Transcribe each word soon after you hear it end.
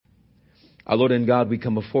Our Lord and God, we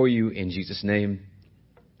come before you in Jesus' name.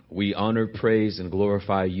 We honor, praise, and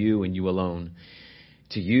glorify you and you alone.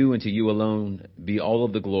 To you and to you alone be all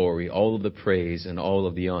of the glory, all of the praise, and all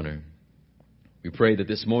of the honor. We pray that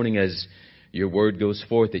this morning as your word goes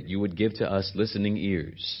forth, that you would give to us listening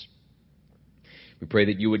ears. We pray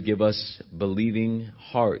that you would give us believing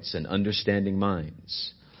hearts and understanding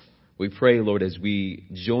minds. We pray, Lord, as we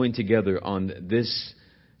join together on this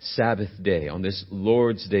Sabbath day, on this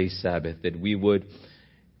Lord's Day Sabbath, that we would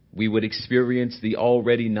experience the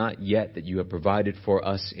already not yet that you have provided for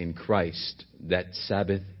us in Christ, that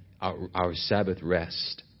Sabbath, our Sabbath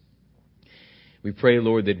rest. We pray,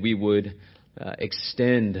 Lord, that we would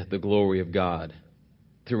extend the glory of God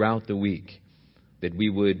throughout the week, that we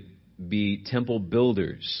would be temple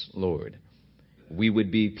builders, Lord. We would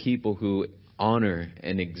be people who honor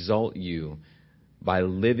and exalt you by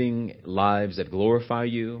living lives that glorify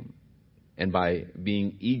you and by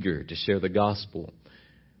being eager to share the gospel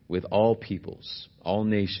with all peoples, all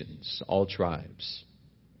nations, all tribes.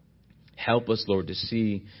 Help us, Lord, to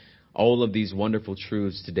see all of these wonderful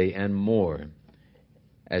truths today and more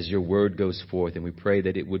as your word goes forth. And we pray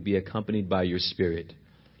that it would be accompanied by your Spirit.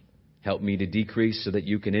 Help me to decrease so that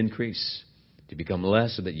you can increase, to become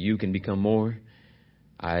less so that you can become more.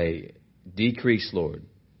 I decrease, Lord,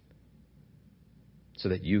 so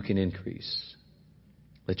that you can increase.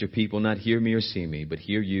 Let your people not hear me or see me, but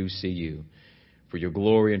hear you, see you. For your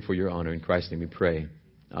glory and for your honor. In Christ's name we pray.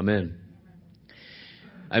 Amen.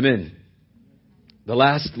 Amen. The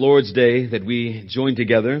last Lord's Day that we joined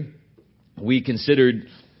together, we considered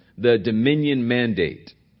the dominion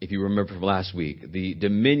mandate. If you remember from last week, the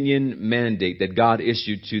dominion mandate that God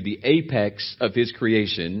issued to the apex of his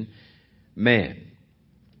creation, man.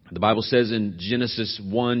 The Bible says in Genesis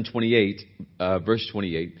 1:28, verse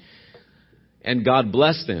 28, and God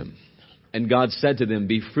blessed them, and God said to them,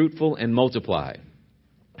 be fruitful and multiply,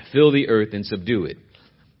 fill the earth and subdue it,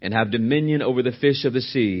 and have dominion over the fish of the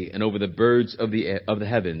sea, and over the birds of the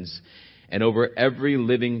heavens, and over every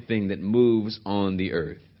living thing that moves on the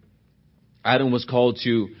earth. Adam was called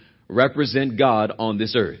to represent God on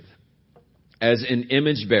this earth. As an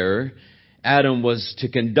image bearer, Adam was to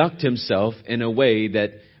conduct himself in a way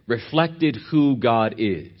that reflected who God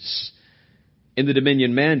is. In the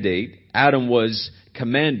dominion mandate, Adam was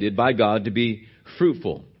commanded by God to be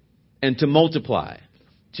fruitful and to multiply,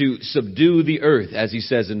 to subdue the earth, as he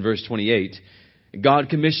says in verse 28. God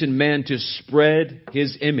commissioned man to spread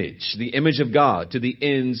his image, the image of God, to the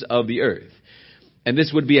ends of the earth. And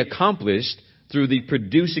this would be accomplished through the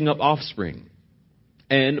producing of offspring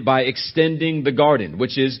and by extending the garden,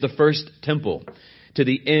 which is the first temple, to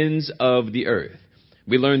the ends of the earth.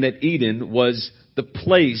 We learned that Eden was the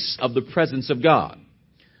place of the presence of God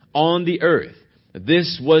on the earth.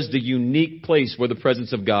 This was the unique place where the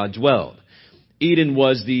presence of God dwelled. Eden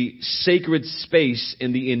was the sacred space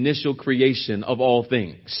in the initial creation of all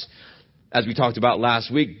things. As we talked about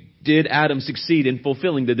last week, did Adam succeed in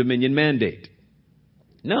fulfilling the dominion mandate?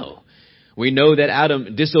 No. We know that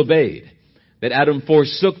Adam disobeyed, that Adam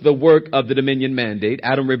forsook the work of the dominion mandate.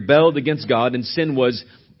 Adam rebelled against God, and sin was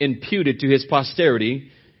imputed to his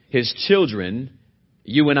posterity, his children,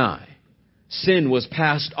 you and I. Sin was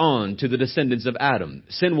passed on to the descendants of Adam.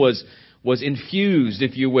 Sin was infused,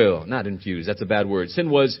 if you will. Not infused, that's a bad word.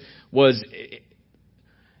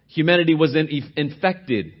 Humanity was then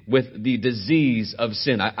infected with the disease of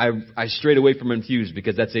sin. I strayed away from infused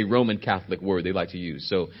because that's a Roman Catholic word they like to use.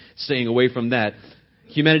 So staying away from that,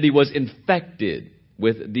 humanity was infected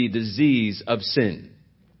with the disease of sin.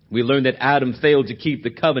 We learned that Adam failed to keep the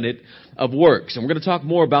covenant of works. And we're going to talk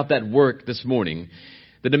more about that work this morning.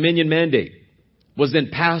 The dominion mandate was then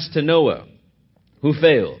passed to Noah, who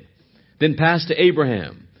failed. Then passed to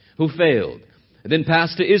Abraham, who failed. Then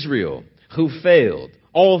passed to Israel, who failed.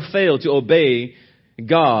 All failed to obey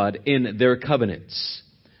God in their covenants.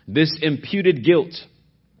 This imputed guilt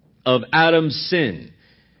of Adam's sin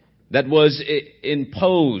that was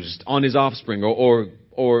imposed on his offspring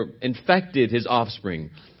or infected his offspring,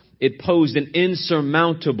 it posed an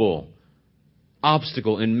insurmountable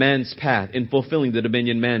obstacle in man's path in fulfilling the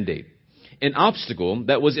dominion mandate. An obstacle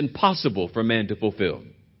that was impossible for man to fulfill.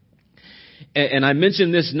 And I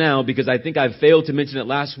mention this now because I think I failed to mention it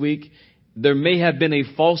last week. There may have been a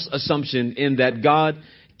false assumption in that God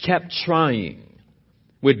kept trying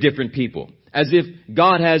with different people. As if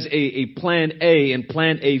God has a plan A and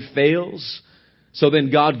plan A fails. So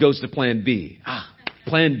then God goes to plan B.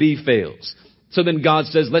 Plan B fails. So then God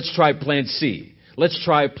says, let's try plan C. Let's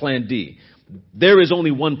try plan D. There is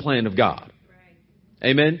only one plan of God.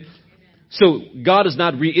 Amen. So God is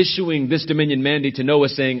not reissuing this dominion mandate to Noah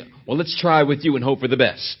saying, well, let's try with you and hope for the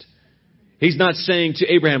best. He's not saying to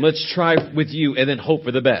Abraham, let's try with you and then hope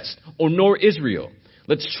for the best. Or nor Israel,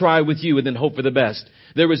 let's try with you and then hope for the best.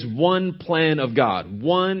 There is one plan of God,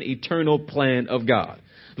 one eternal plan of God.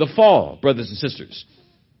 The fall, brothers and sisters,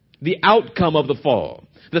 the outcome of the fall,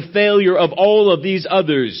 the failure of all of these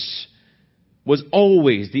others was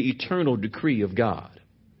always the eternal decree of God.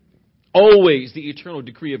 Always the eternal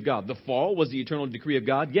decree of God. The fall was the eternal decree of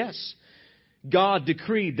God. Yes, God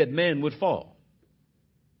decreed that man would fall.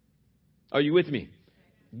 Are you with me?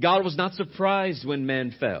 God was not surprised when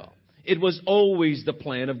man fell. It was always the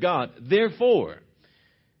plan of God. Therefore,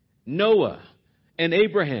 Noah and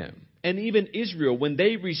Abraham and even Israel, when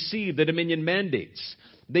they received the dominion mandates,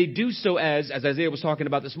 they do so as Isaiah was talking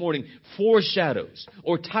about this morning, foreshadows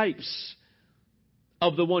or types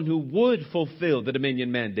of the one who would fulfill the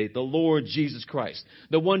dominion mandate, the Lord Jesus Christ,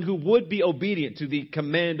 the one who would be obedient to the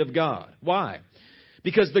command of God. Why?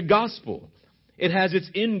 Because the gospel, it has its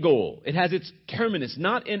end goal, it has its terminus,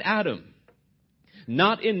 not in Adam,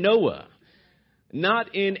 not in Noah,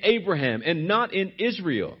 not in Abraham, and not in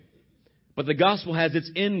Israel. But the gospel has its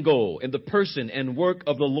end goal in the person and work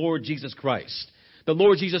of the Lord Jesus Christ. The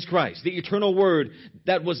Lord Jesus Christ, the eternal word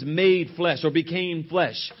that was made flesh or became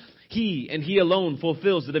flesh. He and He alone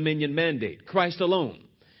fulfills the dominion mandate. Christ alone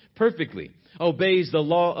perfectly obeys the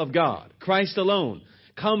law of God. Christ alone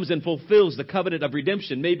comes and fulfills the covenant of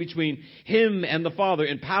redemption made between Him and the Father,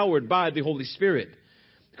 empowered by the Holy Spirit.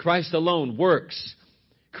 Christ alone works.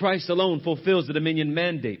 Christ alone fulfills the dominion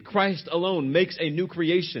mandate. Christ alone makes a new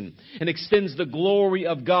creation and extends the glory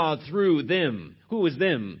of God through them. Who is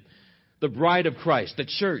them? The bride of Christ, the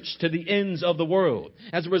church, to the ends of the world.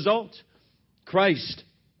 As a result, Christ,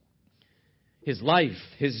 His life,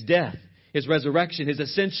 His death, His resurrection, His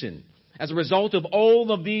ascension. As a result of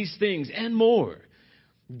all of these things and more,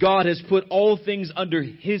 God has put all things under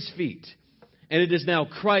His feet. And it is now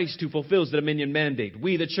Christ who fulfills the dominion mandate.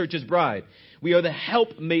 We, the church's bride, we are the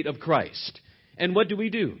helpmate of Christ. And what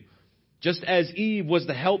do? Just as Eve was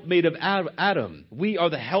the helpmate of Adam, we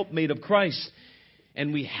are the helpmate of Christ.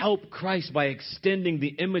 And we help Christ by extending the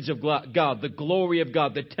image of God, the glory of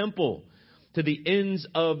God, the temple, to the ends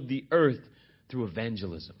of the earth through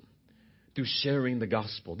evangelism, through sharing the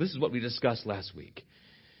gospel. This is what we discussed last week.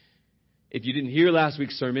 If you didn't hear last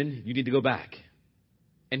week's sermon, you need to go back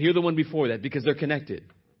and hear the one before that, because they're connected.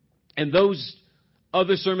 And those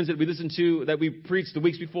other sermons that we listened to, that we preached the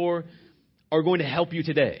weeks before, are going to help you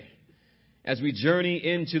today. As we journey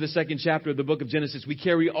into the second chapter of the book of Genesis, we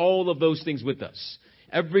carry all of those things with us.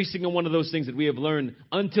 Every single one of those things that we have learned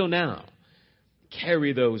until now,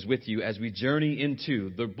 carry those with you as we journey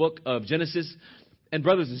into the book of Genesis. And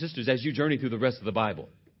brothers and sisters, as you journey through the rest of the Bible,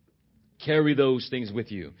 carry those things with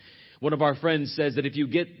you. One of our friends says that if you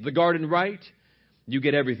get the garden right, you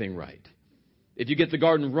get everything right. If you get the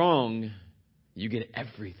garden wrong, you get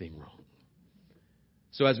everything wrong.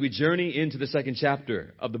 So as we journey into the second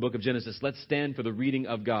chapter of the book of Genesis, let's stand for the reading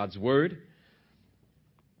of God's word.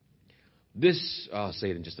 I'll say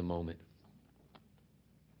it in just a moment.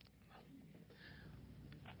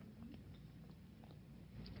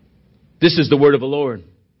 This is the word of the Lord.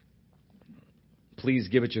 Please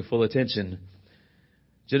give it your full attention.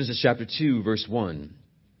 Genesis chapter 2, verse 1.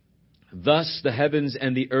 Thus the heavens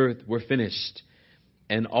and the earth were finished,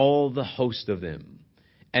 and all the host of them.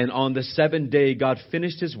 And on the seventh day God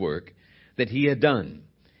finished His work that He had done.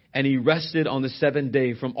 And He rested on the seventh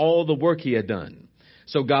day from all the work He had done.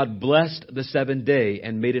 So God blessed the seventh day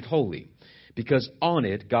and made it holy, because on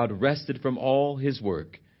it God rested from all His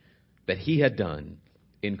work that He had done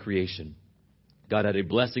in creation. God add a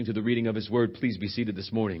blessing to the reading of His word. Please be seated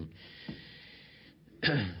this morning.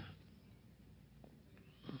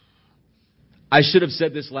 I should have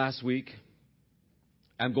said this last week.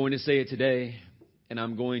 I'm going to say it today, and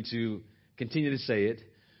I'm going to continue to say it.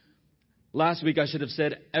 Last week I should have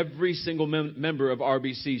said every single member of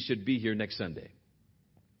RBC should be here next Sunday.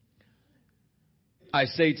 I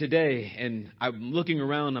say today, and I'm looking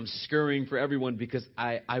around, I'm scurrying for everyone, because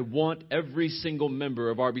I want every single member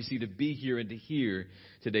of RBC to be here and to hear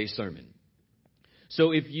today's sermon.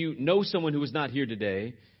 So if you know someone who is not here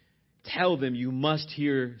today, tell them you must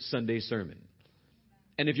hear Sunday's sermon.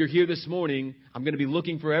 And if you're here this morning, I'm going to be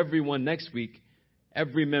looking for everyone next week.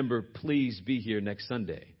 Every member, please be here next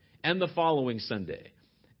Sunday and the following Sunday,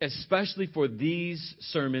 especially for these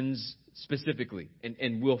sermons specifically.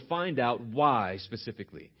 And we'll find out why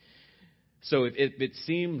specifically. So if it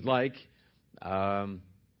seemed like I'm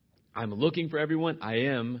looking for everyone, I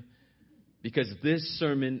am, because this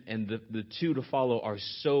sermon and the two to follow are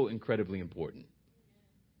so incredibly important.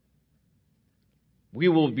 We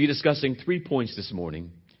will be discussing 3 points this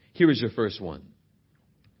morning. Here is your first one.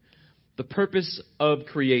 The purpose of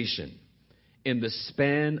creation in the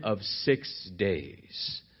span of 6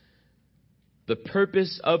 days. The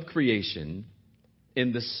purpose of creation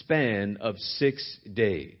in the span of 6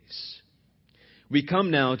 days. We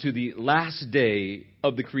come now to the last day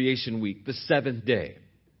of the creation week, the seventh day.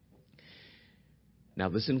 Now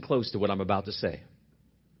listen close to what I'm about to say.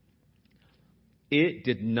 It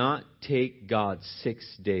did not take God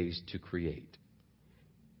 6 days to create.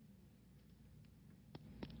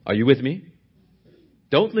 Are you with me?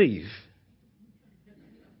 Don't leave.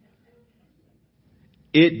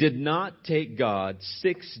 It did not take God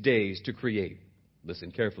 6 days to create.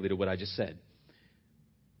 Listen carefully to what I just said.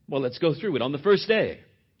 Well, let's go through it. On the first day,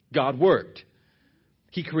 God worked.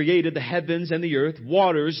 He created the heavens and the earth,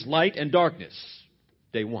 waters, light, and darkness.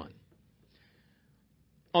 Day one.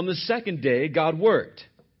 On the second day, God worked.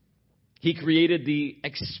 He created the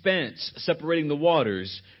expanse, separating the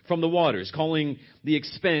waters from the waters, calling the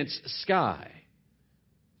expanse sky.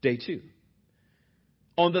 Day two.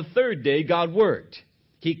 On the third day, God worked.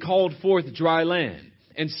 He called forth dry land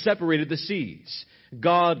and separated the seas.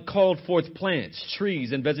 God called forth plants,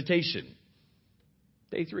 trees, and vegetation.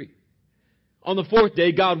 Day three. On the fourth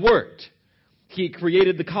day, God worked. He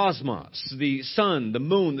created the cosmos, the sun, the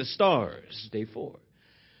moon, the stars. Day four.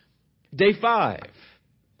 Day five,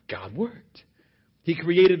 God worked. He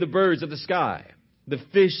created the birds of the sky, the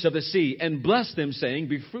fish of the sea, and blessed them, saying,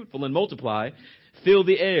 be fruitful and multiply, fill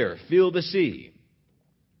the air, fill the sea.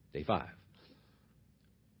 Day five.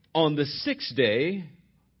 On the sixth day,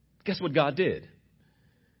 guess what God did?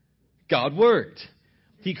 God worked.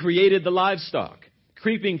 He created the livestock,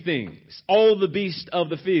 creeping things, all the beasts of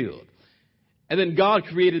the field. And then God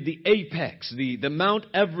created the apex, the Mount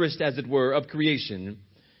Everest, as it were, of creation,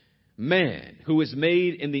 man, who is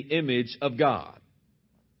made in the image of God.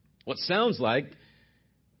 What sounds like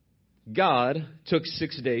God took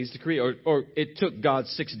 6 days to create, or it took God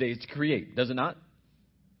 6 days to create, does it not?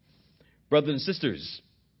 Brothers and sisters,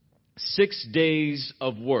 6 days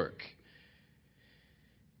of work.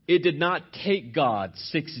 It did not take God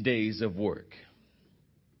 6 days of work.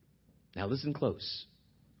 Now listen close.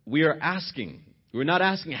 We're not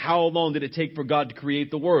asking how long did it take for God to create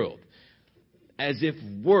the world, as if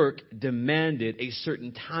work demanded a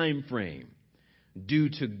certain time frame due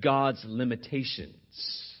to God's limitations.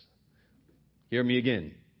 Hear me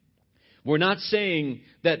again. We're not saying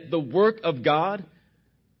that the work of God,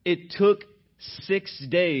 it took 6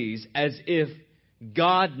 days, as if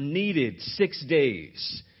God needed 6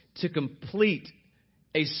 days to complete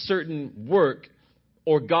a certain work,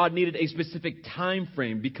 or God needed a specific time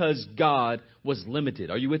frame because God was limited.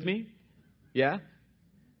 Are you with me? Yeah?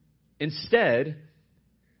 Instead,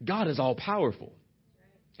 God is all powerful.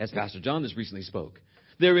 As Pastor John just recently spoke.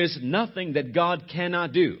 There is nothing that God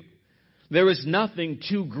cannot do. There is nothing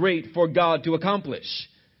too great for God to accomplish.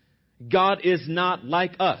 God is not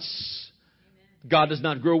like us. God does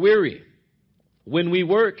not grow weary. When we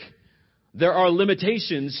work, there are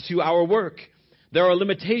limitations to our work. There are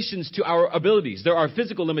limitations to our abilities. There are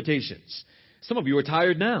physical limitations. Some of you are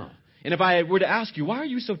tired now. And if I were to ask you, why are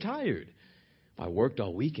you so tired? I worked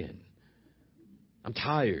all weekend. I'm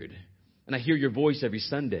tired. And I hear your voice every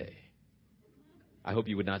Sunday. I hope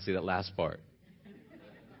you would not say that last part.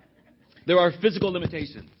 There are physical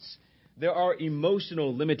limitations. There are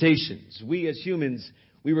emotional limitations. We as humans,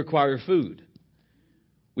 we require food.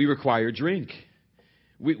 We require drink.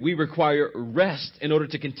 We require rest in order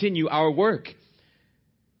to continue our work.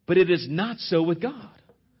 But it is not so with God.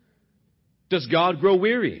 Does God grow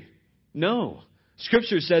weary? No.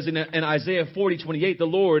 Scripture says in Isaiah 40:28, the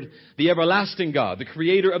Lord, the everlasting God, the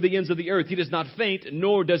creator of the ends of the earth, he does not faint,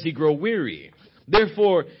 nor does he grow weary.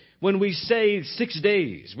 Therefore, when we say 6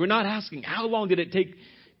 days, we're not asking how long did it take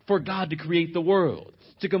for God to create the world,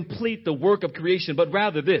 to complete the work of creation, but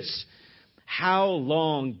rather this: how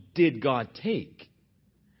long did God take?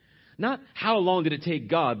 Not how long did it take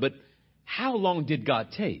God, but how long did God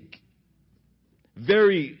take?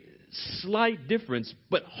 Very slight difference,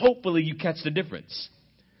 but hopefully you catch the difference.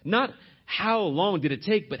 Not how long did it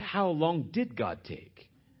take, but how long did God take?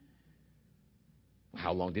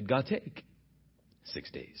 How long did God take?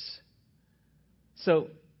 6 days. So,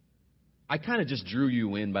 I kind of just drew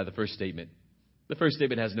you in by the first statement. The first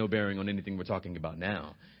statement has no bearing on anything we're talking about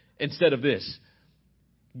now. Instead of this,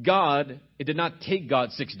 it did not take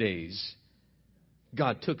God 6 days.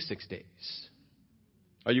 God took 6 days.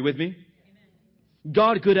 Are you with me? Amen.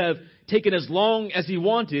 God could have taken as long as he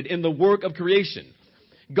wanted in the work of creation.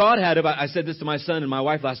 God had, I said this to my son and my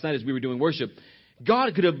wife last night as we were doing worship,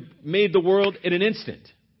 God could have made the world in an instant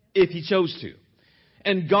if he chose to.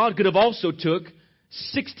 And God could have also took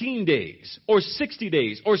 16 days or 60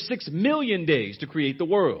 days or 6 million days to create the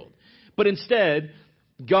world. But instead,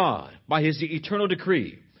 God, by his eternal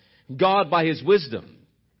decree, God, by his wisdom,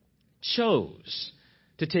 chose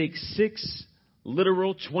to take 6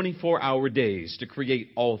 literal 24-hour days to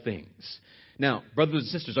create all things. Now, brothers and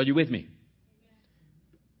sisters, are you with me?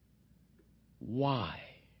 Why?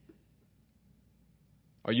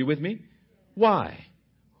 Are you with me? Why?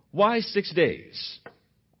 Why 6 days?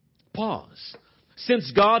 Pause.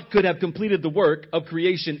 Since God could have completed the work of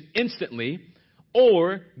creation instantly,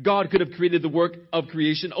 or God could have created the work of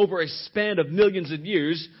creation over a span of millions of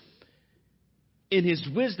years, in his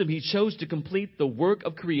wisdom, he chose to complete the work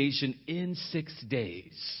of creation in 6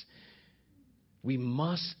 days. We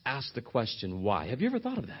must ask the question, why? Have you ever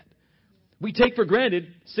thought of that? We take for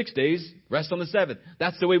granted 6 days, rest on the 7th.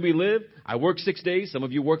 That's the way we live. I work 6 days. Some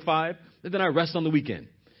of you work 5. And then I rest on the weekend.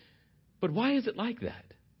 But why is it like that?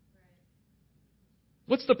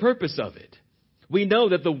 What's the purpose of it? We know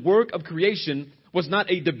that the work of creation was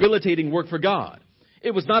not a debilitating work for God.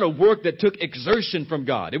 It was not a work that took exertion from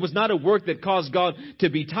God. It was not a work that caused God to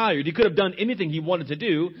be tired. He could have done anything he wanted to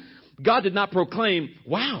do. God did not proclaim,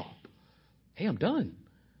 wow, hey, I'm done.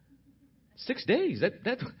 6 days.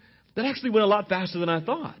 That actually went a lot faster than I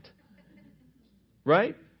thought.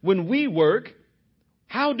 Right? When we work,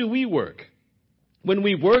 how do we work? When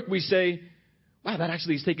we work, we say, wow, that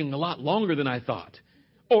actually is taking a lot longer than I thought.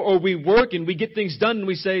 Or we work and we get things done and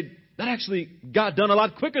we say, that actually got done a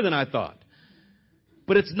lot quicker than I thought.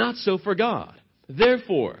 But it's not so for God.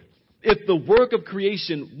 Therefore, if the work of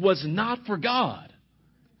creation was not for God,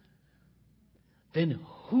 then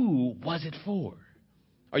who was it for?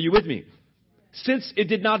 Are you with me? Since it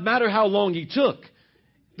did not matter how long he took,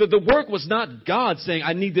 the work was not God saying,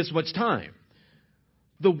 I need this much time.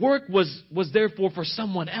 The work was therefore for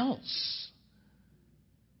someone else.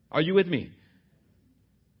 Are you with me?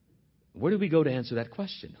 Where do we go to answer that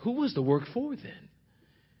question? Who was the work for then?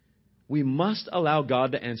 We must allow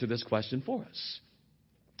God to answer this question for us.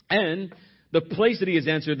 And the place that he has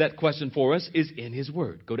answered that question for us is in his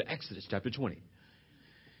word. Go to Exodus chapter 20.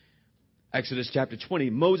 Exodus chapter 20,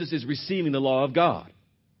 Moses is receiving the law of God.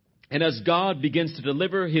 And as God begins to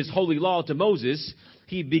deliver his holy law to Moses,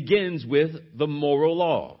 he begins with the moral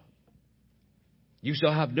law. You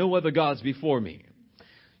shall have no other gods before me.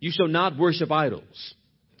 You shall not worship idols.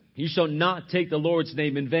 You shall not take the Lord's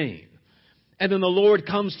name in vain. And then the Lord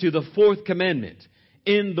comes to the 4th commandment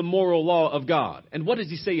in the moral law of God. And what does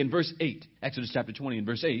he say in verse 8? Exodus chapter 20 and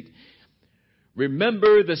verse 8.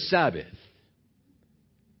 Remember the Sabbath.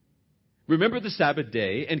 Remember the Sabbath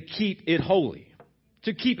day and keep it holy.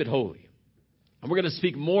 To keep it holy. And we're going to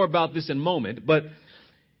speak more about this in a moment, but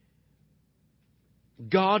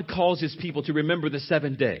God calls his people to remember the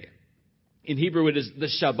 7th day. In Hebrew, it is the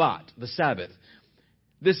Shabbat, the Sabbath.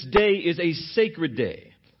 This day is a sacred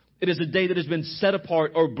day. It is a day that has been set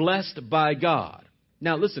apart or blessed by God.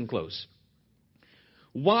 Now listen close.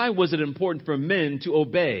 Why was it important for men to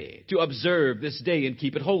obey, to observe this day and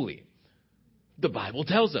keep it holy? The Bible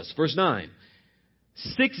tells us, verse 9,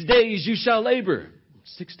 6 days you shall labor.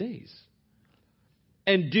 6 days.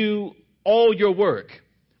 And do all your work.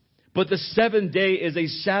 But the 7th day is a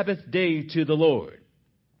Sabbath day to the Lord.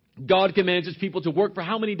 God commands his people to work for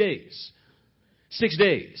how many days? 6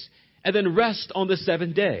 days. And then rest on the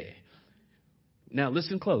 7th day. Now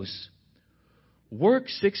listen close. Work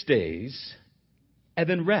 6 days and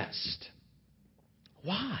then rest.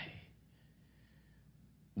 Why?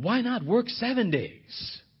 Why not work 7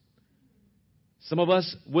 days? Some of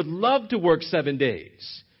us would love to work 7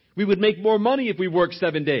 days. We would make more money if we worked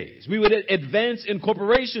 7 days. We would advance in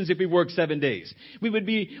corporations if we worked 7 days. We would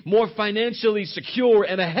be more financially secure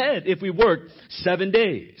and ahead if we worked 7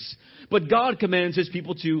 days. But God commands his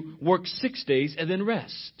people to work 6 days and then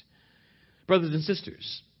rest. Brothers and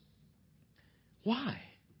sisters, why?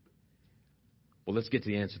 Well, let's get to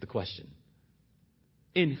the answer to the question.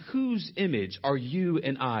 In whose image are you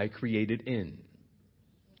and I created in?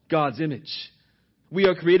 God's image. We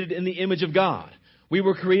are created in the image of God. We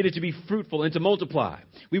were created to be fruitful and to multiply.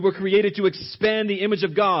 We were created to expand the image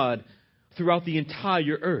of God throughout the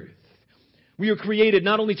entire earth. We are created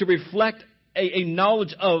not only to reflect a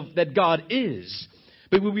knowledge of that God is,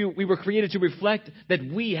 but we were created to reflect that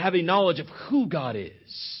we have a knowledge of who God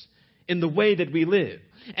is in the way that we live.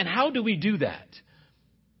 And how do we do that?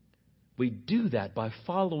 We do that by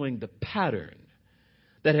following the pattern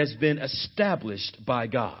that has been established by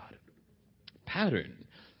God. Pattern.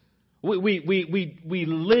 We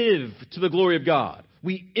live to the glory of God.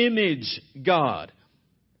 We image God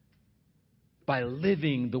by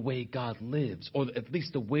living the way God lives, or at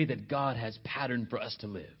least the way that God has patterned for us to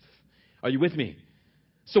live. Are you with me?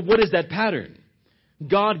 So what is that pattern?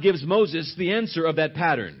 God gives Moses the answer of that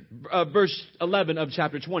pattern. Verse 11 of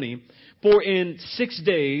chapter 20. For in 6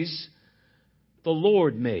 days the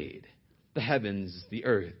Lord made the heavens, the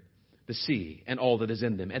earth, the sea, and all that is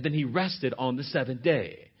in them. And then he rested on the seventh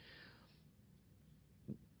day.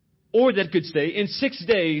 Or that could say, in 6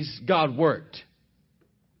 days God worked.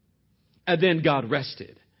 And then God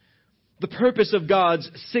rested. The purpose of God's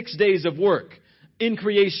 6 days of work in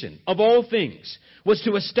creation, of all things, was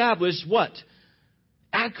to establish what?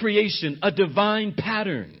 At creation, a divine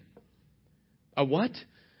pattern. A what?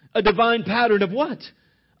 A divine pattern of what?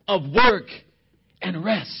 Of work and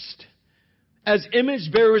rest. As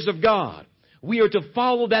image bearers of God, we are to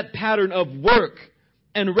follow that pattern of work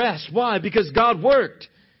and rest. Why? Because God worked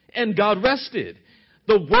and God rested.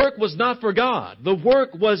 The work was not for God. The work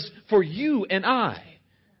was for you and I.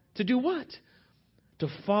 To do what? To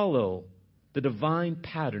follow the divine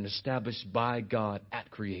pattern established by God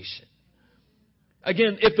at creation.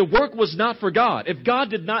 Again, if the work was not for God, if God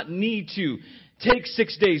did not need to take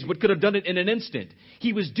 6 days, but could have done it in an instant,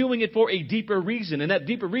 he was doing it for a deeper reason. And that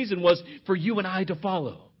deeper reason was for you and I to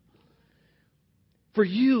follow. For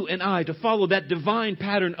you and I to follow that divine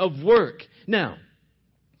pattern of work. Now,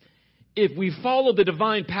 if we follow the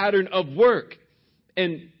divine pattern of work,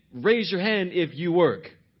 and raise your hand if you work.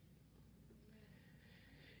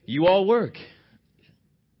 You all work.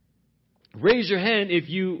 Raise your hand if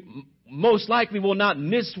you most likely will not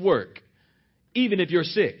miss work, even if you're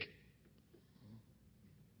sick.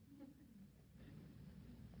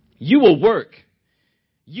 You will work.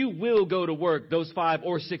 You will go to work those 5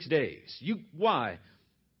 or 6 days. Why?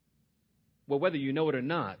 Well, whether you know it or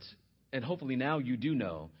not, and hopefully now you do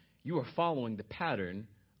know, you are following the pattern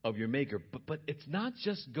of your Maker. But it's not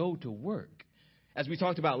just go to work. As we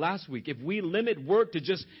talked about last week, if we limit work to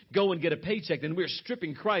just go and get a paycheck, then we're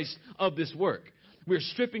stripping Christ of this work. We're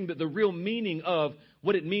stripping the real meaning of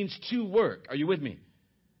what it means to work. Are you with me?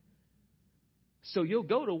 So you'll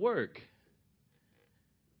go to work.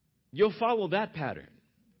 You'll follow that pattern.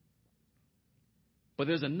 But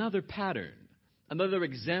there's another pattern, another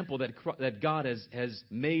example that God has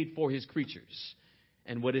made for his creatures.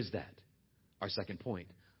 And what is that? Our second point,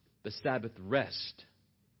 the Sabbath rest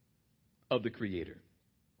of the Creator.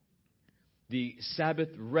 The Sabbath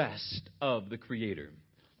rest of the Creator.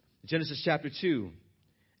 Genesis chapter 2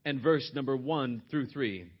 and verse number 1 through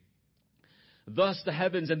 3. Thus the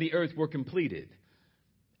heavens and the earth were completed,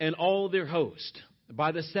 and all their host.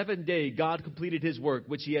 By the seventh day God completed his work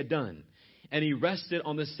which he had done, and he rested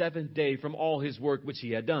on the seventh day from all his work which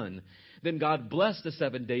he had done. Then God blessed the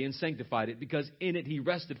seventh day and sanctified it, because in it he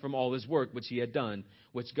rested from all his work which he had done,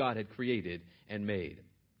 which God had created and made.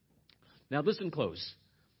 Now listen close.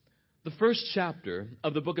 The first chapter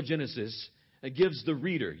of the book of Genesis gives the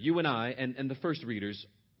reader, you and I, and the first readers,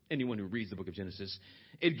 anyone who reads the book of Genesis,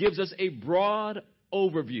 it gives us a broad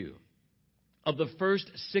overview of the first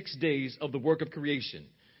 6 days of the work of creation,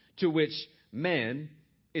 to which man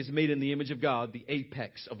is made in the image of God, the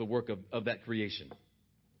apex of the work of that creation.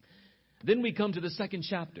 Then we come to the second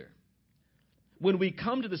chapter. When we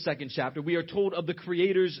come to the second chapter, we are told of the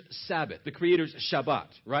Creator's Sabbath, the Creator's Shabbat,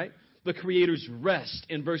 right? The Creator's rest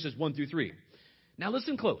in verses 1 through 3. Now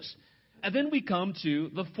listen close. And then we come to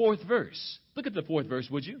the fourth verse. Look at the fourth verse,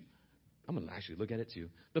 would you? I'm going to actually look at it too.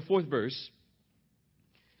 The fourth verse.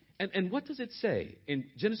 And what does it say in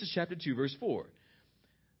Genesis chapter 2, verse 4?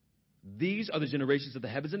 These are the generations of the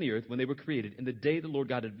heavens and the earth when they were created, in the day the Lord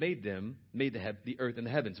God had made them, made the earth and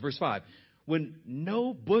the heavens. Verse 5, when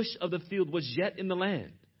no bush of the field was yet in the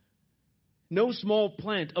land, no small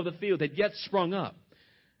plant of the field had yet sprung up,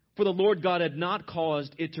 for the Lord God had not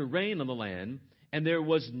caused it to rain on the land, and there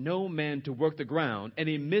was no man to work the ground, and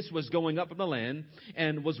a mist was going up from the land,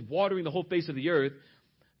 and was watering the whole face of the earth.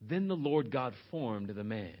 Then the Lord God formed the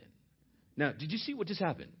man. Now, did you see what just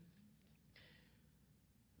happened?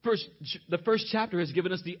 The first chapter has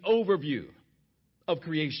given us the overview of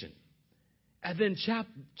creation. And then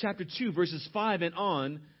chapter 2, verses 5 and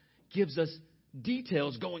on, gives us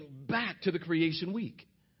details going back to the creation week.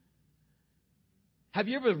 Have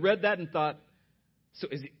you ever read that and thought, so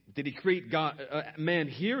did he create man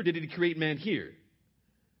here, or did he create man here?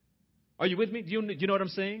 Are you with me? Do you know what I'm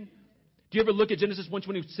saying? Do you ever look at Genesis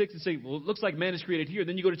 1:26 and say, well, it looks like man is created here.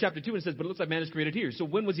 Then you go to chapter 2 and it says, but it looks like man is created here. So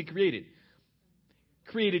when was he created?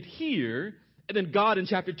 Created here, and then God in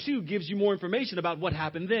chapter 2 gives you more information about what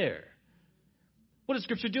happened there. What is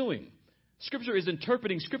Scripture doing? Scripture is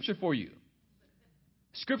interpreting Scripture for you.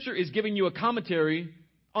 Scripture is giving you a commentary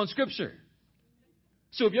on Scripture.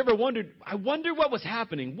 So if you ever wondered, I wonder what was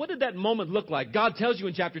happening. What did that moment look like? God tells you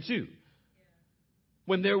in chapter 2.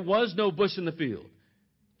 When there was no bush in the field.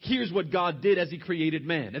 here's what God did as he created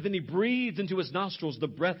man. And then he breathes into his nostrils the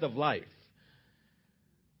breath of life.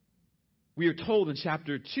 We are told in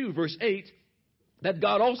chapter 2, verse 8, that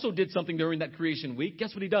God also did something during that creation week.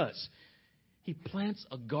 Guess what he does? He plants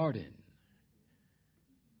a garden.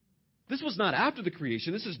 This was not after the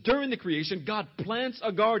creation. This is during the creation. God plants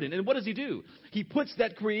a garden. And what does he do? He puts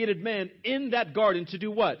that created man in that garden to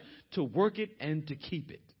do what? To work it and to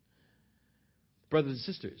keep it. Brothers and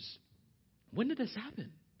sisters, when did this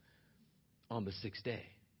happen? On the sixth day.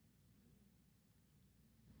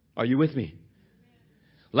 Are you with me?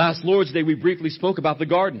 Last Lord's Day, we briefly spoke about the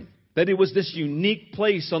garden. That it was this unique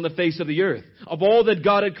place on the face of the earth. Of all that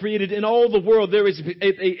God had created in all the world, there is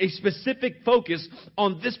a specific focus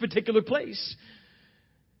on this particular place.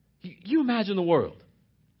 You imagine the world.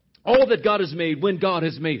 All that God has made when God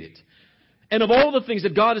has made it. And of all the things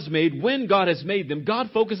that God has made when God has made them,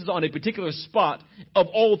 God focuses on a particular spot of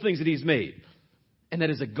all things that he's made. And that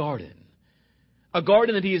is a garden. A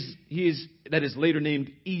garden that is later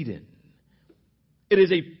named Eden. It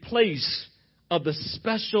is a place of the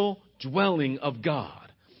special dwelling of God.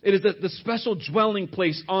 It is the special dwelling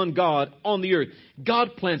place on God, on the earth.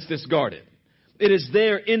 God plants this garden. It is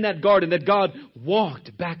there in that garden that God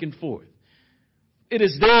walked back and forth. It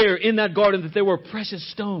is there in that garden that there were precious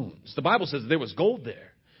stones. The Bible says there was gold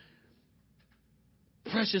there.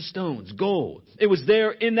 Precious stones, gold. It was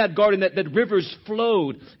there in that garden that rivers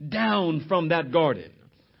flowed down from that garden.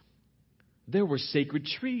 There were sacred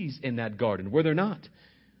trees in that garden, were there not?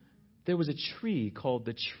 There was a tree called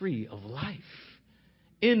the tree of life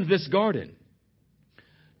in this garden.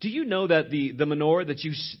 Do you know that the menorah that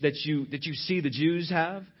you see the Jews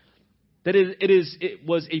have, that it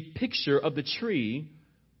was a picture of the tree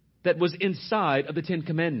that was inside of the Ten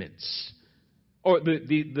Commandments, or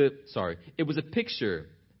it was a picture,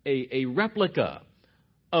 a replica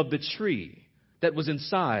of the tree that was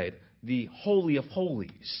inside the Holy of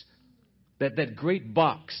Holies. That great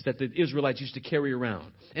box that the Israelites used to carry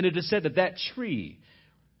around. And it is said that tree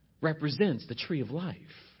represents the tree of life,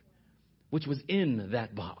 which was in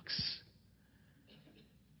that box.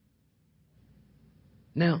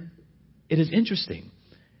 Now, it is interesting.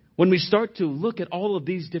 When we start to look at all of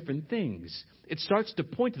these different things, it starts to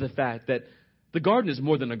point to the fact that the garden is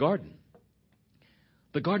more than a garden.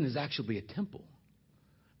 The garden is actually a temple.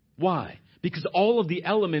 Why? Because all of the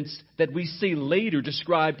elements that we see later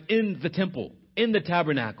described in the temple, in the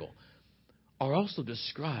tabernacle, are also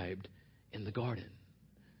described in the garden.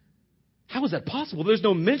 How is that possible? There's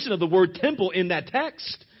no mention of the word temple in that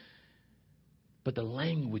text. But the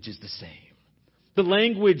language is the same. The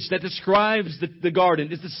language that describes the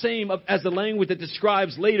garden is the same as the language that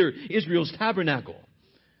describes later Israel's tabernacle.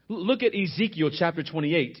 Look at Ezekiel chapter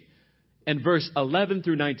 28 and verse 11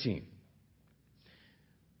 through 19.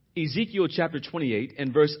 Ezekiel chapter 28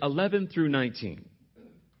 and verse 11 through 19.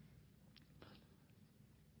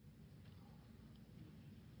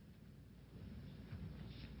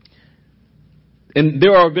 And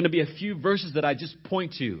there are going to be a few verses that I just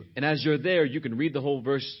point to. And as you're there, you can read the whole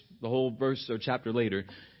verse or chapter later.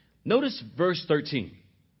 Notice verse 13.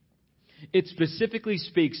 It specifically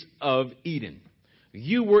speaks of Eden.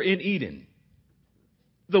 You were in Eden.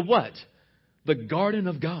 The what? The garden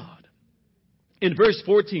of God. In verse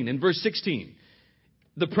 14 and verse 16,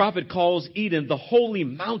 the prophet calls Eden the holy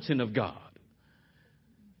mountain of God.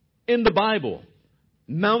 In the Bible,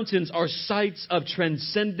 mountains are sites of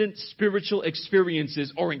transcendent spiritual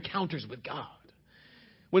experiences or encounters with God.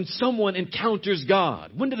 When someone encounters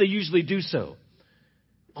God, when do they usually do so?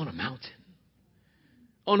 On a mountain.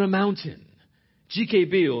 On a mountain. G.K.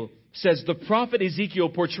 Beale says the prophet Ezekiel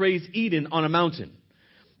portrays Eden on a mountain.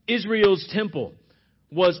 Israel's temple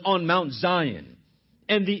was on Mount Zion.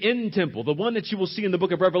 And the end temple, the one that you will see in the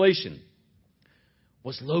book of Revelation,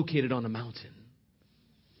 was located on a mountain.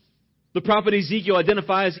 The prophet Ezekiel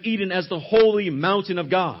identifies Eden as the holy mountain of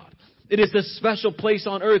God. It is the special place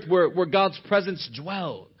on earth where God's presence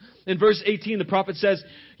dwelled. In verse 18, the prophet says,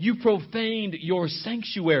 you profaned your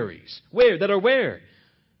sanctuaries. Where? That are where?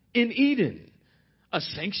 In Eden. A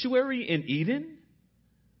sanctuary in Eden?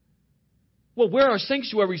 Well, where are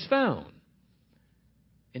sanctuaries found?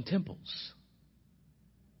 In temples.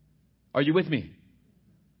 Are you with me?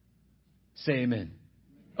 Say amen.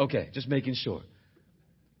 Okay, just making sure.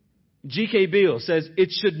 G.K. Beale says, it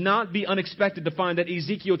should not be unexpected to find that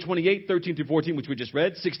Ezekiel 28, 13 through 14, which we just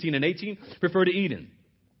read, 16 and 18, refer to Eden,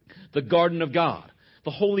 the garden of God,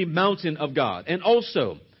 the holy mountain of God, and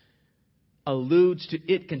also alludes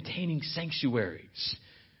to it containing sanctuaries,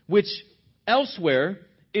 which elsewhere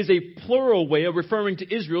is a plural way of referring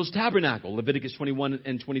to Israel's tabernacle, Leviticus 21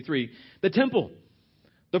 and 23, the temple.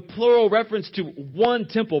 The plural reference to one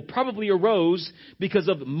temple probably arose because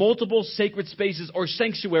of multiple sacred spaces or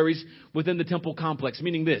sanctuaries within the temple complex,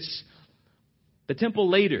 meaning this. The temple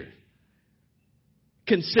later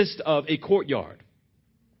consists of a courtyard,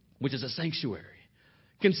 which is a sanctuary,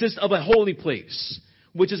 consists of a holy place,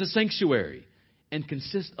 which is a sanctuary, and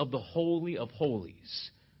consists of the Holy of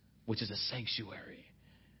Holies, which is a sanctuary.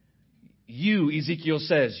 You, Ezekiel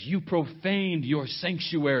says, you profaned your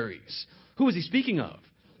sanctuaries. Who is he speaking of?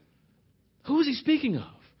 Who is he speaking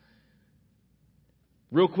of?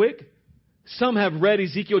 Real quick, some have read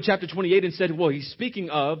Ezekiel chapter 28 and said, well, he's speaking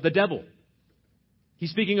of the devil. He's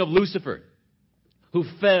speaking of Lucifer, who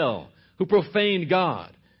fell, who profaned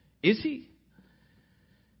God. Is he?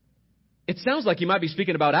 It sounds like he might be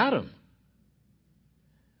speaking about Adam.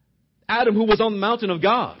 Adam, who was on the mountain of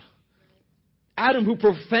God. Adam, who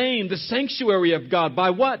profaned the sanctuary of God. By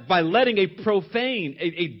what? By letting a profane,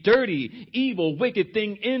 a dirty, evil, wicked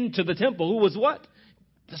thing into the temple. Who was what?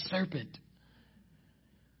 The serpent.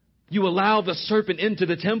 You allow the serpent into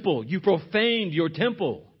the temple. You profaned your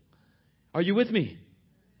temple. Are you with me?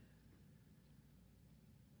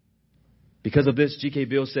 Because of this, G.K.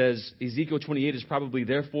 Bill says, Ezekiel 28 is probably,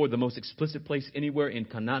 therefore, the most explicit place anywhere in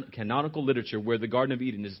canonical literature where the Garden of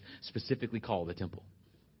Eden is specifically called the temple.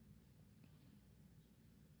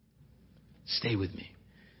 Stay with me.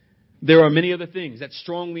 There are many other things that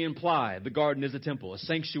strongly imply the garden is a temple, a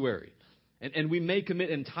sanctuary. And we may commit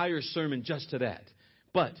an entire sermon just to that.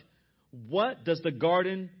 But what does the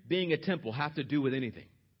garden being a temple have to do with anything?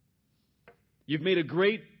 You've made a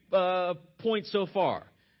great point so far.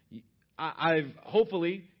 I've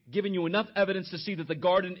hopefully given you enough evidence to see that the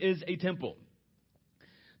garden is a temple.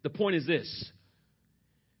 The point is this.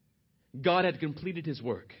 God had completed his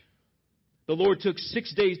work. The Lord took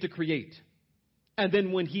 6 days to create. And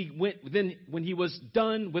then when he was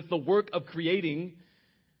done with the work of creating,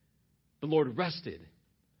 the Lord rested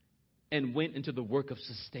and went into the work of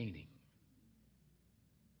sustaining.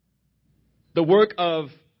 The work of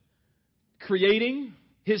creating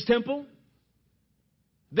his temple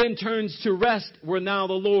then turns to rest, where now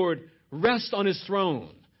the Lord rests on his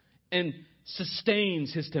throne and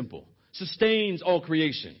sustains his temple, sustains all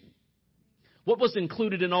creation. What was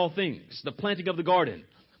included in all things? The planting of the garden.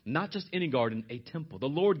 Not just any garden, a temple. The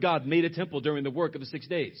Lord God made a temple during the work of the 6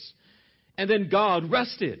 days. And then God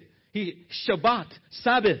rested. Shabbat,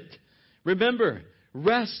 Sabbath. Remember,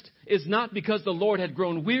 rest is not because the Lord had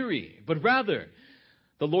grown weary, but rather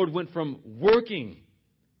the Lord went from working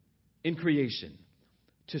in creation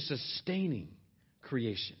to sustaining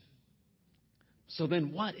creation. So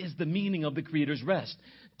then what is the meaning of the Creator's rest?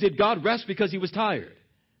 Did God rest because he was tired?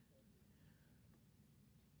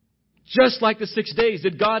 Just like the 6 days,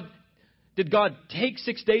 did God take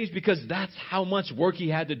 6 days because that's how much work he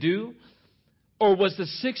had to do? Or was the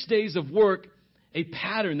 6 days of work a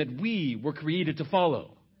pattern that we were created to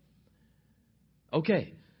follow?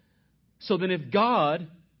 Okay, so then if God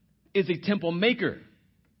is a temple maker,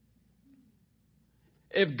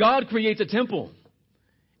 if God creates a temple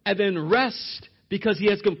and then rests because he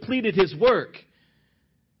has completed his work,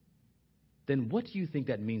 then what do you think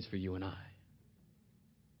that means for you and I?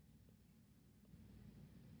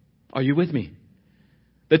 Are you with me?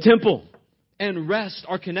 The temple and rest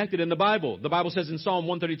are connected in the Bible. The Bible says in Psalm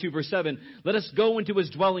 132 verse 7, let us go into his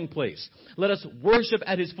dwelling place. Let us worship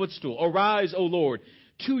at his footstool. Arise, O Lord,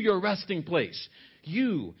 to your resting place.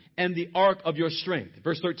 You and the ark of your strength.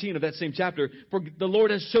 Verse 13 of that same chapter, for the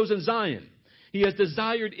Lord has chosen Zion. He has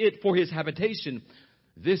desired it for his habitation.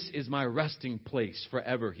 This is my resting place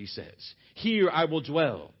forever, he says. Here I will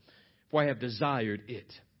dwell, for I have desired it.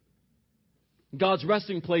 God's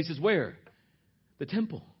resting place is where? The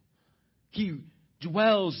temple. He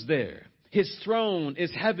dwells there. His throne is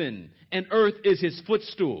heaven, and earth is his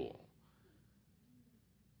footstool.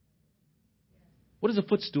 What is a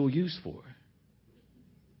footstool used for?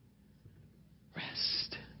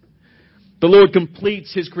 Rest. The Lord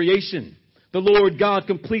completes his creation. The Lord God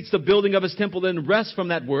completes the building of his temple and rests from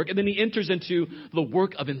that work, and then he enters into the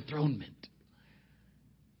work of enthronement.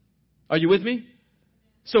 Are you with me?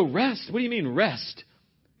 So rest, what do you mean rest?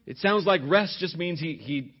 It sounds like rest just means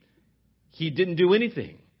he didn't do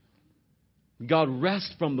anything. God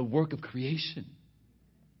rests from the work of creation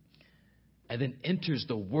and then enters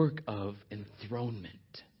the work of enthronement.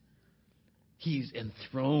 He's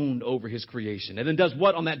enthroned over his creation and then does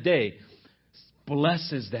what on that day?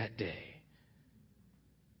 Blesses that day.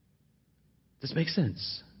 This makes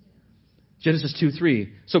sense. Genesis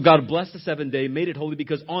 2:3. So God blessed the seventh day, made it holy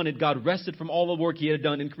because on it God rested from all the work he had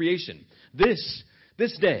done in creation. This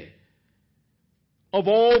day, of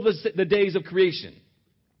all the days of creation,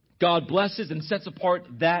 God blesses and sets apart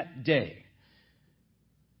that day.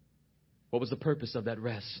 What was the purpose of that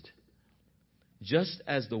rest? Just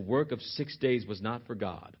as the work of 6 days was not for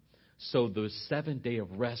God, so the seventh day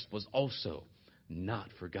of rest was also not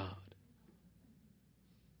for God.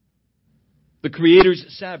 The Creator's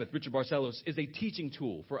Sabbath, Richard Barcelos, is a teaching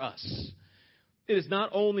tool for us. It is not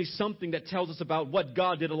only something that tells us about what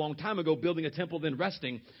God did a long time ago, building a temple, then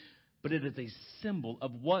resting, but it is a symbol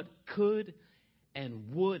of what could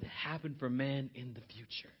and would happen for man in the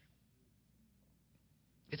future.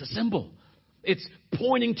 It's a symbol. It's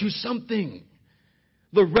pointing to something.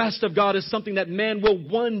 The rest of God is something that man will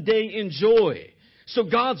one day enjoy. So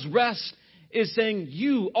God's rest is saying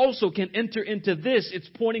you also can enter into this. It's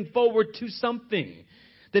pointing forward to something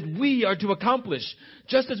that we are to accomplish.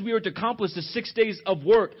 Just as we are to accomplish the 6 days of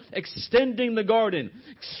work, extending the garden,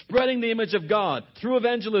 spreading the image of God through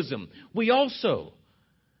evangelism, we also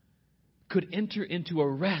could enter into a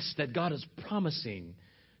rest that God is promising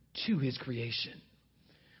to His creation.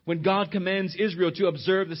 When God commands Israel to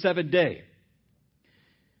observe the seventh day,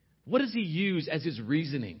 what does He use as His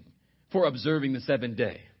reasoning for observing the seventh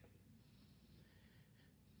day?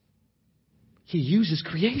 He uses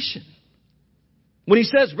creation. When He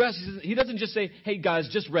says rest, He doesn't just say, hey guys,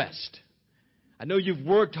 just rest. I know you've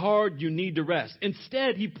worked hard, you need to rest.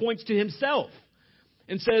 Instead, He points to Himself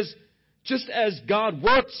and says, just as God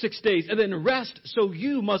worked 6 days and then rest, so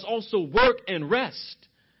you must also work and rest.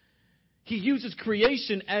 He uses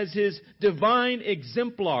creation as His divine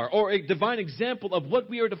exemplar or a divine example of what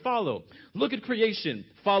we are to follow. Look at creation.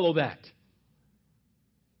 Follow that.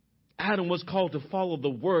 Adam was called to follow the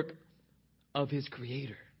work of his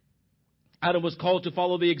Creator. Adam was called to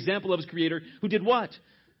follow the example of his Creator, who did what?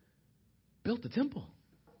 Built the temple.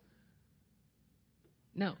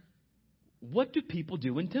 Now, what do people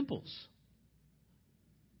do in temples?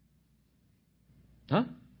 Huh?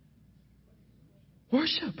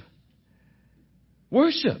 Worship.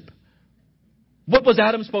 Worship. What was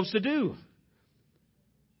Adam supposed to do?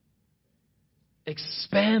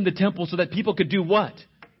 Expand the temple so that people could do what?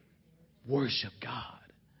 Worship God.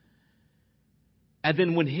 And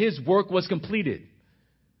then when his work was completed,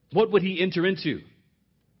 what would he enter into?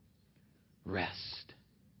 Rest.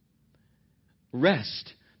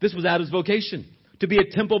 Rest. This was Adam's vocation, to be a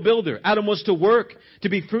temple builder. Adam was to work, to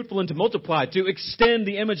be fruitful and to multiply, to extend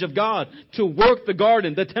the image of God, to work the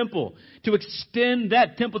garden, the temple, to extend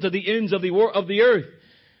that temple to the ends of the earth.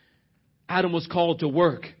 Adam was called to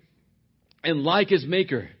work. And like his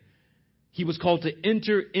Maker, he was called to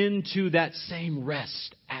enter into that same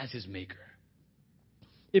rest as his Maker.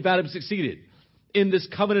 If Adam succeeded in this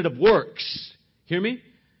covenant of works, hear me?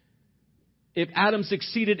 If Adam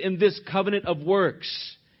succeeded in this covenant of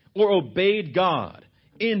works or obeyed God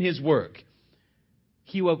in his work,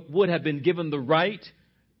 he would have been given the right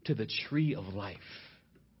to the tree of life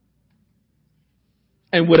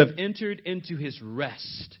and would have entered into his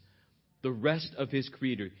rest, the rest of his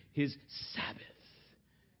Creator, his Sabbath,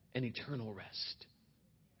 an eternal rest.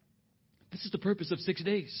 This is the purpose of 6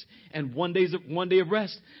 days and 1 day of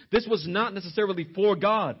rest. This was not necessarily for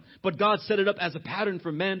God, but God set it up as a pattern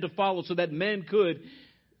for man to follow so that man could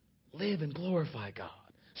live and glorify God.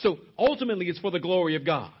 So ultimately it's for the glory of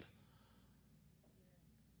God.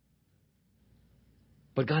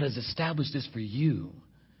 But God has established this for you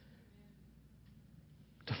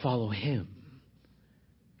to follow Him.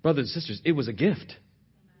 Brothers and sisters, it was a gift.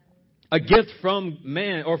 A gift from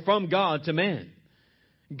man or from God to man.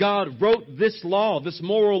 God wrote this law, this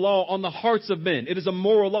moral law, on the hearts of men. It is a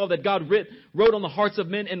moral law that God wrote on the hearts of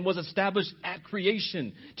men and was established at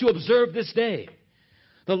creation to observe this day.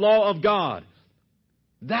 The law of God,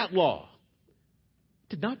 that law,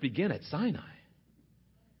 did not begin at Sinai.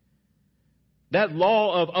 That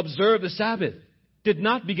law of observe the Sabbath did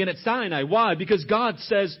not begin at Sinai. Why? Because God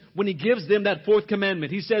says, when He gives them that fourth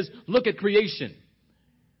commandment, He says, look at creation.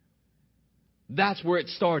 That's where it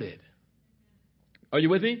started. Are you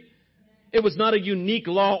with me? It was not a unique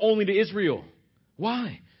law only to Israel.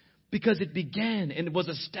 Why? Because it began and it was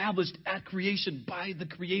established at creation by the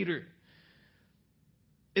Creator.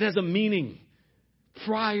 It has a meaning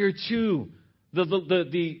prior to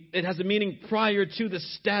it has a meaning prior to the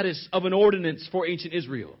status of an ordinance for ancient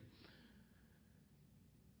Israel.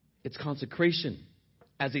 Its consecration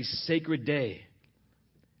as a sacred day.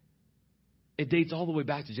 It dates all the way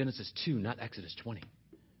back to Genesis 2, not Exodus 20.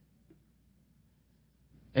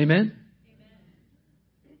 Amen?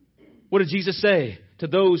 What did Jesus say to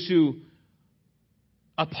those who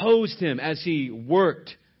opposed Him as He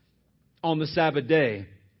worked on the Sabbath day?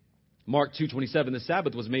 Mark 2:27, the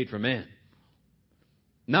Sabbath was made for man,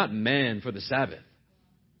 not man for the Sabbath.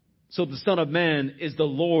 So the Son of Man is the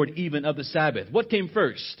Lord even of the Sabbath. What came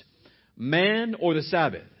first? Man or the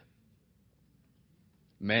Sabbath?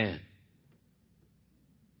 Man.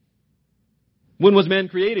 When was man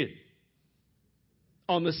created?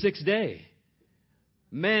 On the sixth day.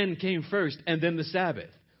 Man came first and then the Sabbath.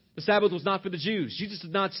 The Sabbath was not for the Jews. Jesus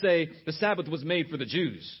did not say the Sabbath was made for the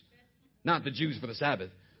Jews, not the Jews for the Sabbath.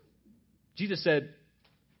 Jesus said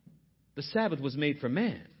the Sabbath was made for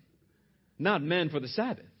man, not man for the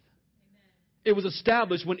Sabbath. It was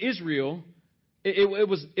established when Israel,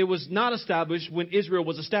 it was not established when Israel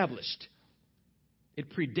was established.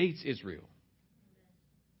 It predates Israel.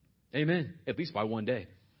 Amen. At least by one day.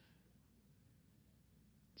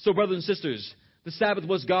 So, brothers and sisters, the Sabbath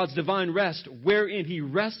was God's divine rest, wherein he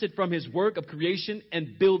rested from his work of creation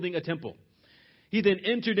and building a temple. He then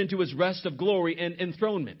entered into his rest of glory and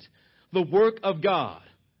enthronement. The work of God.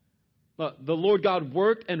 The Lord God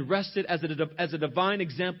worked and rested as a divine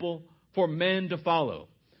example for man to follow.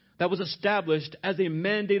 That was established as a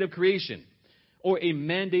mandate of creation, or a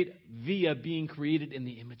mandate via being created in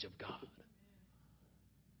the image of God.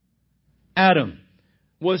 Adam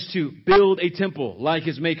was to build a temple like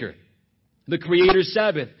his maker. The Creator's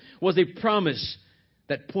Sabbath was a promise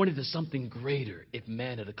that pointed to something greater if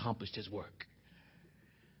man had accomplished his work.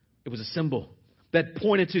 It was a symbol that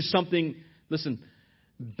pointed to something, listen,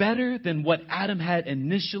 better than what Adam had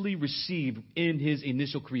initially received in his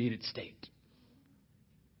initial created state.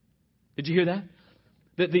 Did you hear that?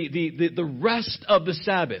 The rest of the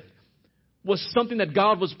Sabbath was something that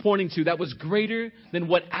God was pointing to that was greater than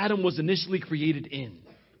what Adam was initially created in.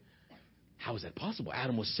 How is that possible?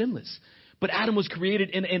 Adam was sinless. But Adam was created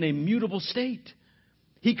in a mutable state.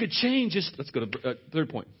 He could change his... Let's go to third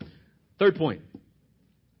point. Third point.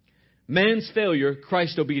 Man's failure,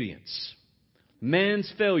 Christ's obedience.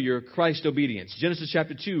 Man's failure, Christ's obedience. Genesis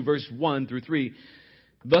chapter 2, verse 1 through 3.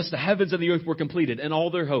 Thus the heavens and the earth were completed, and all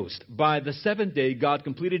their host. By the seventh day God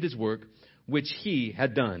completed his work, which he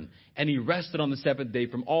had done. And he rested on the seventh day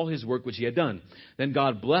from all his work which he had done. Then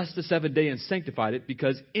God blessed the seventh day and sanctified it,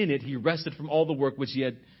 because in it he rested from all the work which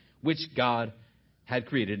God had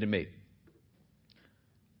created and made.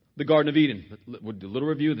 The Garden of Eden. We'll do a little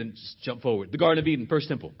review, then just jump forward. The Garden of Eden, first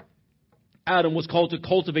temple. Adam was called to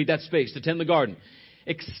cultivate that space, to tend the garden.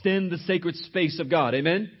 Extend the sacred space of God.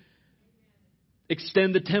 Amen?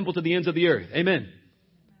 Extend the temple to the ends of the earth. Amen?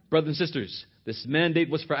 Brothers and sisters, this mandate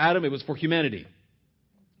was for Adam. It was for humanity.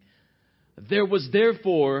 There was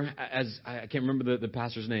therefore, as I can't remember the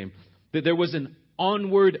pastor's name, that there was an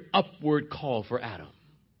onward, upward call for Adam.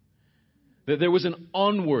 That there was an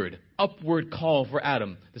onward, upward call for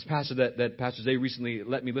Adam. This pastor that Pastor Zay recently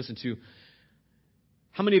let me listen to.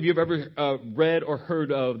 How many of you have ever read or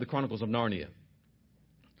heard of the Chronicles of Narnia?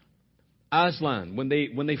 Aslan, when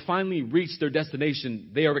they finally reach their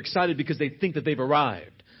destination, they are excited because they think that they've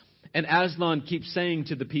arrived. And Aslan keeps saying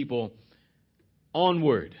to the people,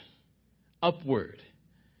 onward, upward,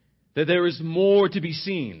 that there is more to be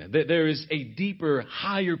seen, that there is a deeper,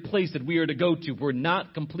 higher place that we are to go to. We're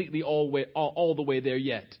not completely all the way there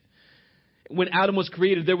yet. When Adam was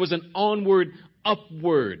created, there was an onward,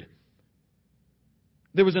 upward.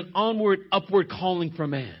 There was an onward, upward calling for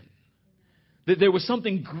man. That there was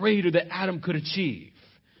something greater that Adam could achieve.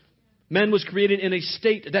 Man was created in a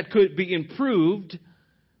state that could be improved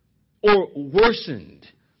or worsened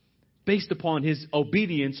based upon his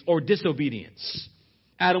obedience or disobedience.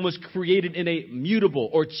 Adam was created in a mutable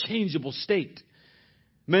or changeable state.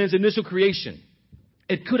 Man's initial creation,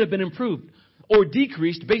 it could have been improved or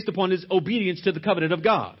decreased based upon his obedience to the covenant of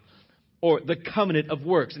God, or the covenant of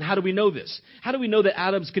works. And how do we know this? How do we know that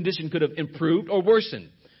Adam's condition could have improved or worsened?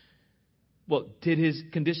 Well, did his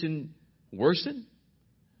condition worsen?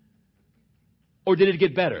 Or did it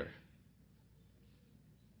get better?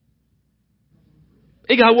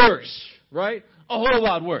 It got worse, right? A whole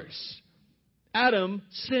lot worse. Adam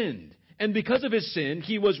sinned. And because of his sin,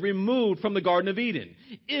 he was removed from the Garden of Eden.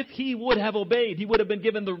 If he would have obeyed, he would have been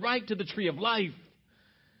given the right to the tree of life.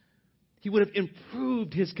 He would have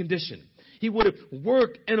improved his condition. He would have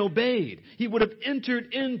worked and obeyed. He would have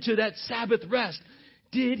entered into that Sabbath rest.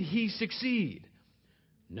 Did he succeed?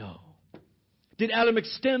 No. Did Adam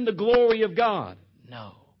extend the glory of God?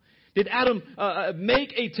 No. Did Adam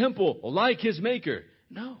make a temple like his maker?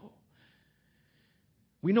 No.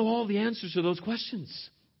 We know all the answers to those questions.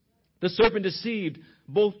 The serpent deceived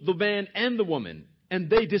both the man and the woman, and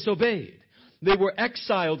they disobeyed. They were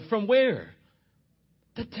exiled from where?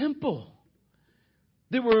 The temple.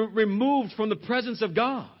 They were removed from the presence of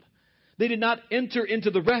God. They did not enter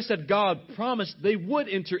into the rest that God promised they would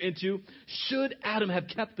enter into should Adam have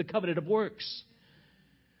kept the covenant of works.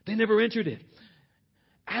 They never entered it.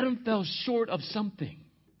 Adam fell short of something.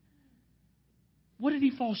 What did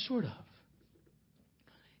he fall short of?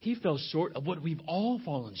 He fell short of what we've all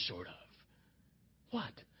fallen short of.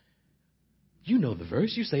 What? You know the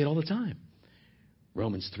verse. You say it all the time.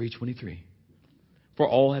 Romans 3:23. For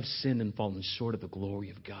all have sinned and fallen short of the glory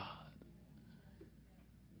of God.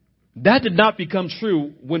 That did not become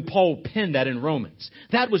true when Paul penned that in Romans.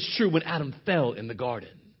 That was true when Adam fell in the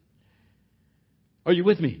garden. Are you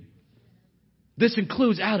with me? This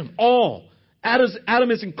includes Adam. All.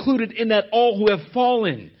 Adam is included in that all who have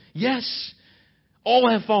fallen. Yes, all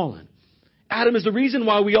have fallen. Adam is the reason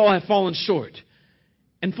why we all have fallen short.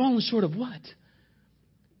 And fallen short of what?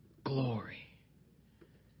 Glory.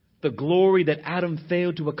 The glory that Adam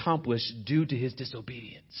failed to accomplish due to his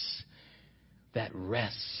disobedience. That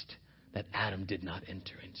rest that Adam did not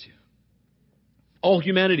enter into. All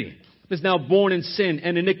humanity is now born in sin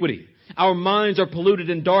and iniquity. Our minds are polluted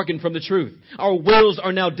and darkened from the truth. Our wills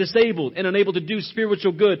are now disabled and unable to do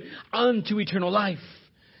spiritual good unto eternal life.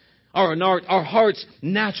 Our hearts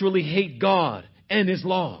naturally hate God and His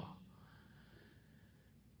law.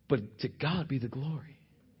 But to God be the glory.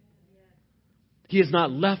 He has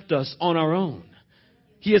not left us on our own.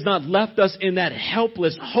 He has not left us in that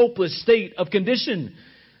helpless, hopeless state of condition.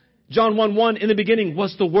 John 1:1, in the beginning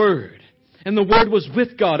was the Word. And the Word was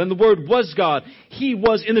with God, and the Word was God. He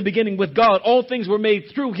was in the beginning with God. All things were made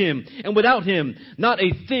through Him, and without Him, not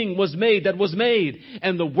a thing was made that was made.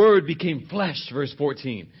 And the Word became flesh, verse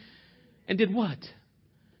 14. And did what?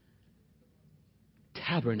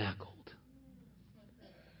 Tabernacled.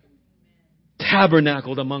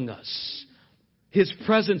 Tabernacled among us. His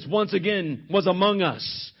presence once again was among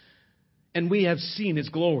us. And we have seen His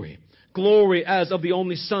glory. Glory as of the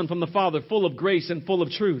only Son from the Father, full of grace and full of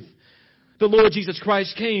truth. The Lord Jesus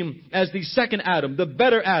Christ came as the second Adam, the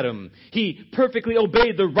better Adam. He perfectly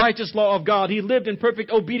obeyed the righteous law of God. He lived in perfect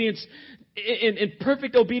obedience, in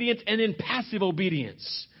perfect obedience and in passive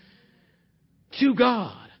obedience to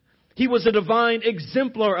God. He was a divine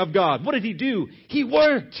exemplar of God. What did He do? He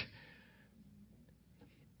worked.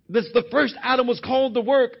 The first Adam was called to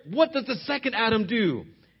work. What does the second Adam do?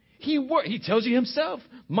 He worked. He tells you Himself,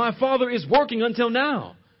 my Father is working until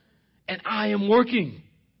now, and I am working.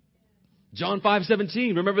 John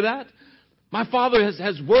 5:17, remember that? My Father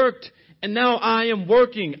has worked, and now I am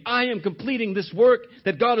working. I am completing this work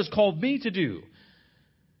that God has called me to do.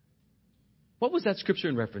 What was that scripture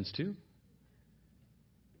in reference to? Do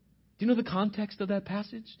you know the context of that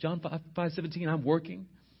passage? John 5:17, I'm working.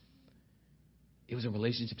 It was in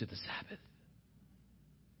relationship to the Sabbath.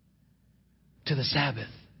 To the Sabbath.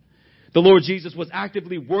 The Lord Jesus was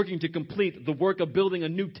actively working to complete the work of building a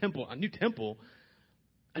new temple. A new temple?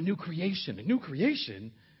 A new creation. A new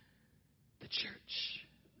creation? The church.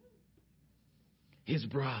 His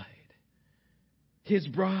bride. His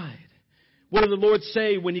bride. What did the Lord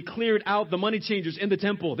say when He cleared out the money changers in the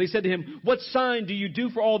temple? They said to Him, what sign do you do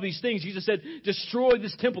for all these things? Jesus said, destroy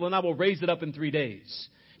this temple and I will raise it up in 3 days.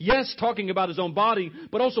 Yes, talking about His own body,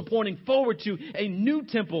 but also pointing forward to a new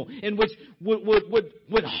temple in which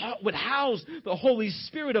would house the Holy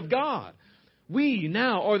Spirit of God. We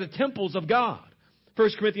now are the temples of God. 1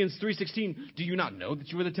 Corinthians 3:16, do you not know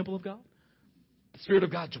that you are the temple of God? The Spirit of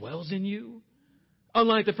God dwells in you.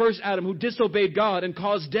 Unlike the first Adam who disobeyed God and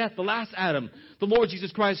caused death, the last Adam, the Lord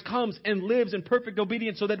Jesus Christ comes and lives in perfect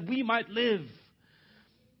obedience so that we might live.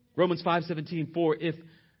 Romans 5:17, for if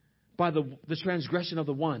by the transgression of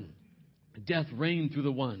the one, death reigned through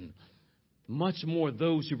the one, much more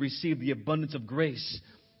those who receive the abundance of grace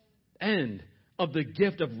and of the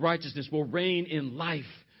gift of righteousness will reign in life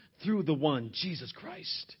through the one, Jesus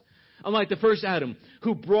Christ. Unlike the first Adam,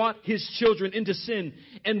 who brought his children into sin,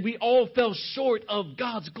 and we all fell short of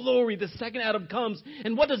God's glory, the second Adam comes,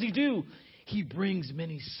 and what does he do? He brings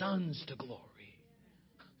many sons to glory.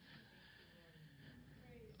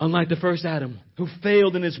 Unlike the first Adam, who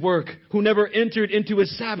failed in his work, who never entered into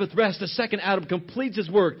his Sabbath rest, the second Adam completes his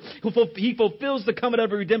work. He fulfills the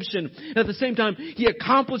covenant of redemption. And at the same time, he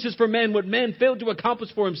accomplishes for man what man failed to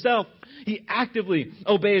accomplish for himself. He actively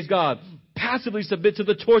obeys God, passively submits to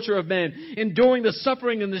the torture of man, enduring the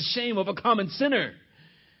suffering and the shame of a common sinner.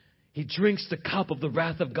 He drinks the cup of the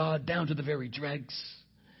wrath of God down to the very dregs,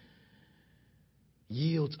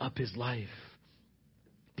 yields up his life,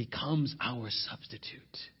 becomes our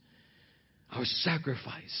substitute, our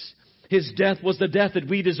sacrifice. His death was the death that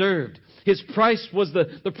we deserved. His price was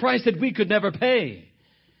the price that we could never pay.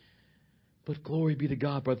 But glory be to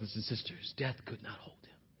God, brothers and sisters, death could not hold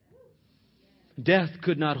him. Death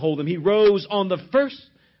could not hold him. He rose on the first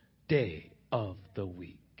day of the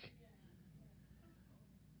week.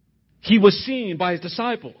 He was seen by his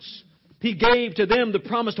disciples. He gave to them the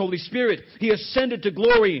promised Holy Spirit. He ascended to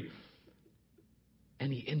glory.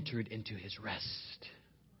 And He entered into His rest.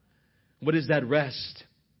 What is that rest?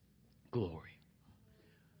 Glory.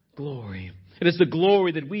 Glory. It is the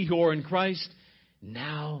glory that we who are in Christ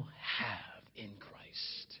now have in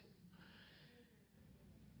Christ.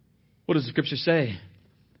 What does the Scripture say?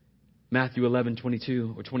 Matthew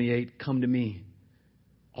 11:22 or 28. Come to me,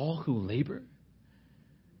 all who labor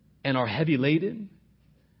and are heavy laden,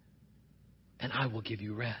 and I will give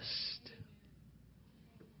you rest.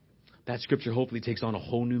 That scripture hopefully takes on a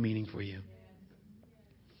whole new meaning for you.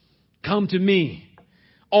 Come to me,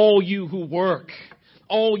 all you who work,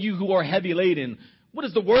 all you who are heavy laden. What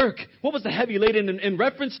is the work? What was the heavy laden in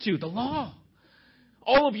reference to? The law.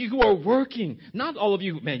 All of you who are working, not all of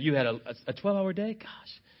you, man, you had a 12-hour day?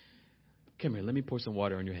 Gosh. Come here, let me pour some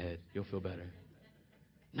water on your head. You'll feel better.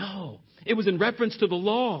 No, it was in reference to the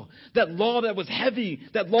law. That law that was heavy,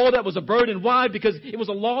 that law that was a burden. Why? Because it was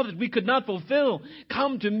a law that we could not fulfill.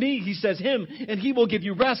 Come to me, He says, Him, and He will give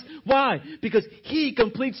you rest. Why? Because He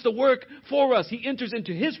completes the work for us. He enters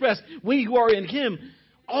into His rest. We who are in Him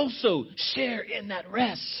also share in that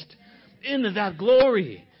rest, in that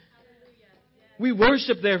glory. We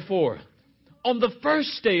worship, therefore, on the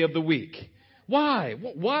first day of the week. Why?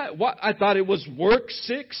 Why? I thought it was work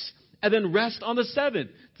 6 and then rest on the 7th.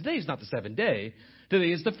 Today is not the 7th day.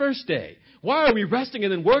 Today is the first day. Why are we resting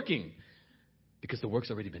and then working? Because the work's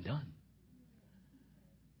already been done.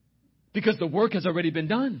 Because the work has already been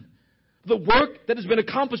done. The work that has been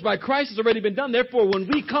accomplished by Christ has already been done. Therefore, when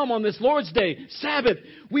we come on this Lord's Day, Sabbath,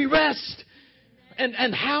 we rest.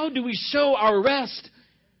 And how do we show our rest?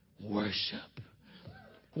 Worship.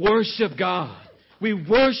 Worship God. We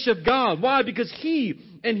worship God. Why? Because He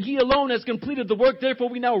and He alone has completed the work. Therefore,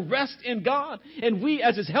 we now rest in God. And we,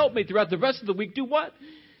 as His helpmate throughout the rest of the week, do what?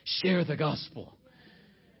 Share the gospel.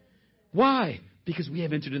 Why? Because we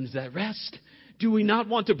have entered into that rest. Do we not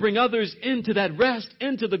want to bring others into that rest,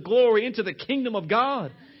 into the glory, into the kingdom of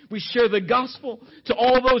God? We share the gospel to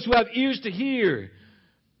all those who have ears to hear.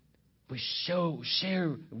 We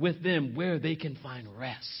share with them where they can find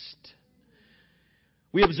rest.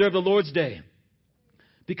 We observe the Lord's Day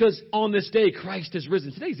because on this day Christ is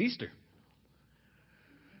risen. Today's Easter.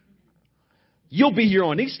 You'll be here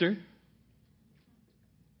on Easter.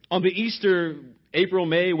 On the Easter, April,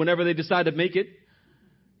 May, whenever they decide to make it.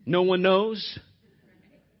 No one knows.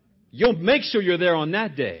 You'll make sure you're there on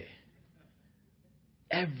that day.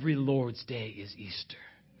 Every Lord's Day is Easter.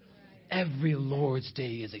 Every Lord's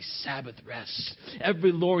Day is a Sabbath rest.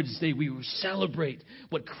 Every Lord's Day we celebrate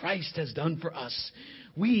what Christ has done for us.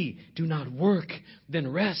 We do not work,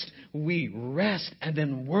 then rest. We rest and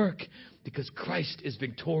then work because Christ is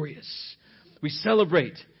victorious. We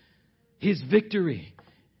celebrate His victory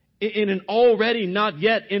in an already not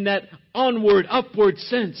yet, in that onward, upward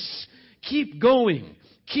sense. Keep going.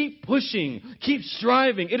 Keep pushing. Keep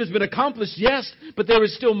striving. It has been accomplished, yes, but there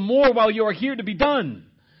is still more while you are here to be done.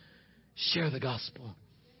 Share the gospel.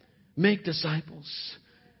 Make disciples.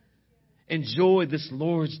 Enjoy this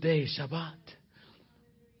Lord's Day, Shabbat.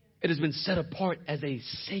 It has been set apart as a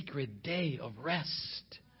sacred day of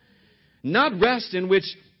rest. Not rest in which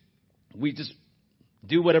we just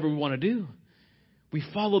do whatever we want to do. We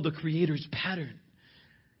follow the Creator's pattern,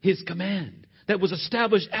 His command that was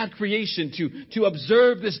established at creation to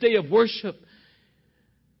observe this day of worship,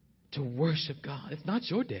 to worship God. It's not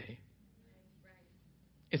your day.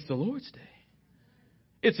 It's the Lord's day.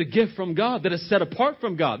 It's a gift from God that is set apart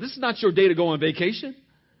from God. This is not your day to go on vacation.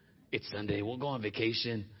 It's Sunday. We'll go on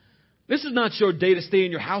vacation. This is not your day to stay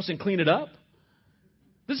in your house and clean it up.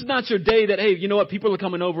 This is not your day that, hey, you know what? People are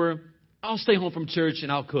coming over. I'll stay home from church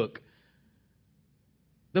and I'll cook.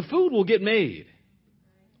 The food will get made.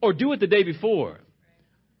 Or do it the day before.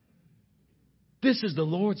 This is the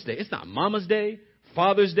Lord's day. It's not Mama's Day,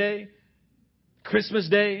 Father's Day, Christmas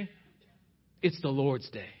Day. It's the Lord's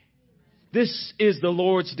day. This is the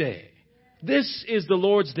Lord's day. This is the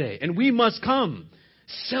Lord's day. And we must come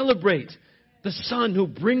celebrate the Son who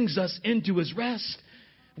brings us into His rest.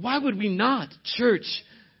 Why would we not, church,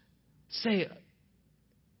 say,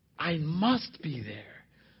 I must be there?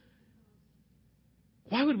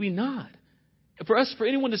 Why would we not? For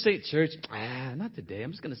anyone to say, church, not today.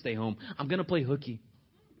 I'm just going to stay home. I'm going to play hooky.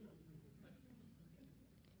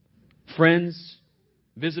 Friends,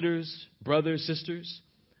 visitors, brothers, sisters,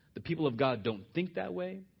 the people of God don't think that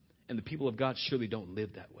way, and the people of God surely don't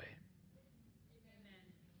live that way.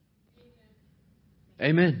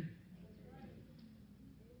 Amen.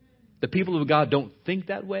 The people of God don't think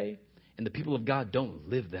that way, and the people of God don't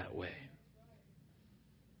live that way.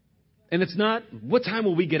 And it's not, what time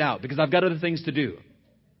will we get out? Because I've got other things to do.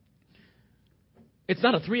 It's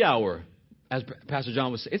not a 3-hour, as Pastor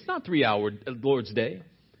John was saying. It's not 3-hour Lord's Day.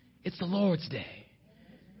 It's the Lord's Day.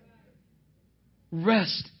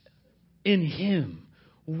 Rest in Him.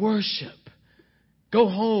 Worship. Go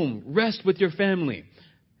home. Rest with your family.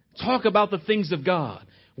 Talk about the things of God.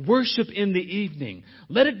 Worship in the evening.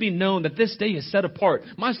 Let it be known that this day is set apart.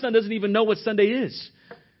 My son doesn't even know what Sunday is.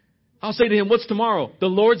 I'll say to him, what's tomorrow? The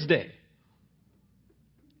Lord's Day.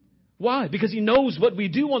 Why? Because he knows what we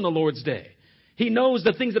do on the Lord's Day. He knows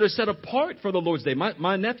the things that are set apart for the Lord's Day.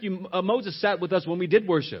 My nephew Moses sat with us when we did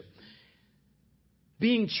worship.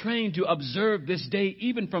 Being trained to observe this day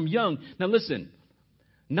even from young. Now listen,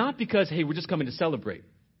 not because, hey, we're just coming to celebrate.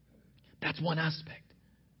 That's one aspect.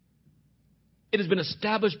 It has been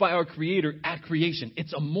established by our Creator at creation.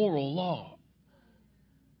 It's a moral law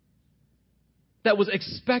that was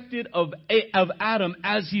expected of Adam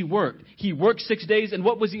as he worked. He worked 6 days, and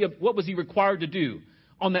what was he required to do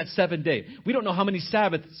on that 7th day? We don't know how many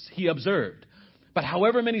Sabbaths he observed. But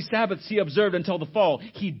however many Sabbaths he observed until the fall,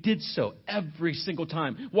 he did so every single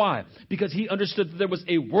time. Why? Because he understood that there was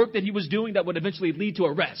a work that he was doing that would eventually lead to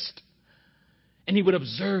a rest. And he would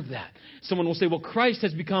observe that. Someone will say, well, Christ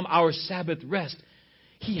has become our Sabbath rest.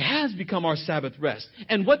 He has become our Sabbath rest.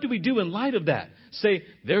 And what do we do in light of that? Say,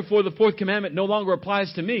 therefore the 4th commandment no longer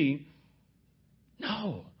applies to me.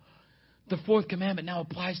 No. The 4th commandment now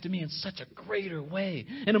applies to me in such a greater way,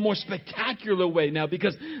 in a more spectacular way now,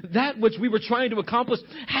 because that which we were trying to accomplish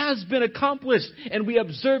has been accomplished, and we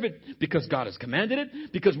observe it because God has commanded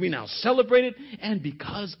it, because we now celebrate it, and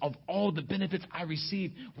because of all the benefits I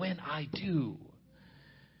receive when I do.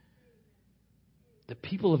 The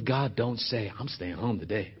people of God don't say, I'm staying home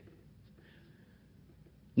today.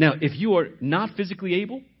 Now, if you are not physically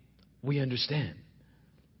able, we understand.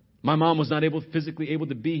 My mom was not physically able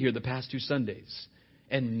to be here the past 2 Sundays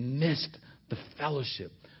and missed the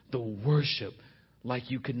fellowship, the worship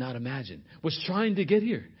like you could not imagine. Was trying to get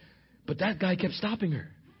here, but that guy kept stopping her.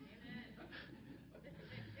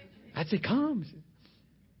 I'd say, come.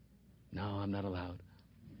 No, I'm not allowed.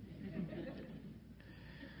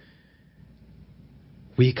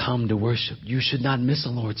 We come to worship. You should not miss a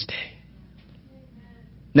Lord's Day.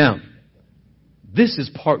 Now, this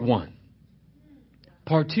is part 1.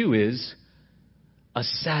 Part 2 is a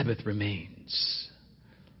Sabbath remains.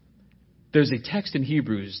 There's a text in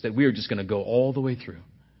Hebrews that we are just going to go all the way through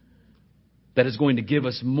that is going to give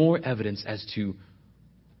us more evidence as to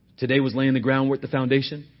today was laying the groundwork, the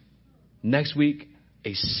foundation. Next week,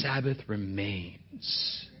 a Sabbath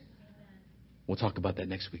remains. We'll talk about that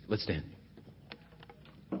next week. Let's stand.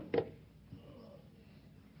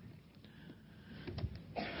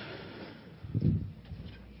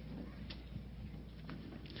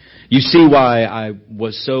 You see why I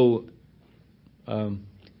was so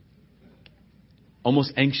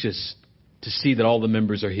almost anxious to see that all the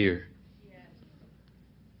members are here.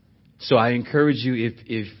 So I encourage you,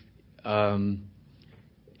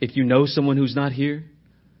 if you know someone who's not here,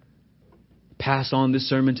 pass on this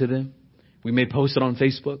sermon to them. We may post it on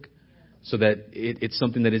Facebook so that it's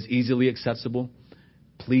something that is easily accessible.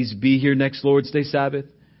 Please be here next Lord's Day Sabbath,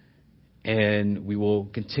 and we will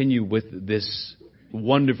continue with this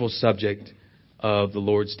wonderful subject of the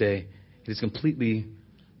Lord's Day. It has completely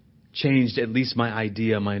changed at least my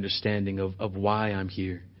idea, my understanding of why I'm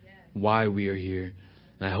here, why we are here.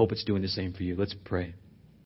 And I hope it's doing the same for you. Let's pray.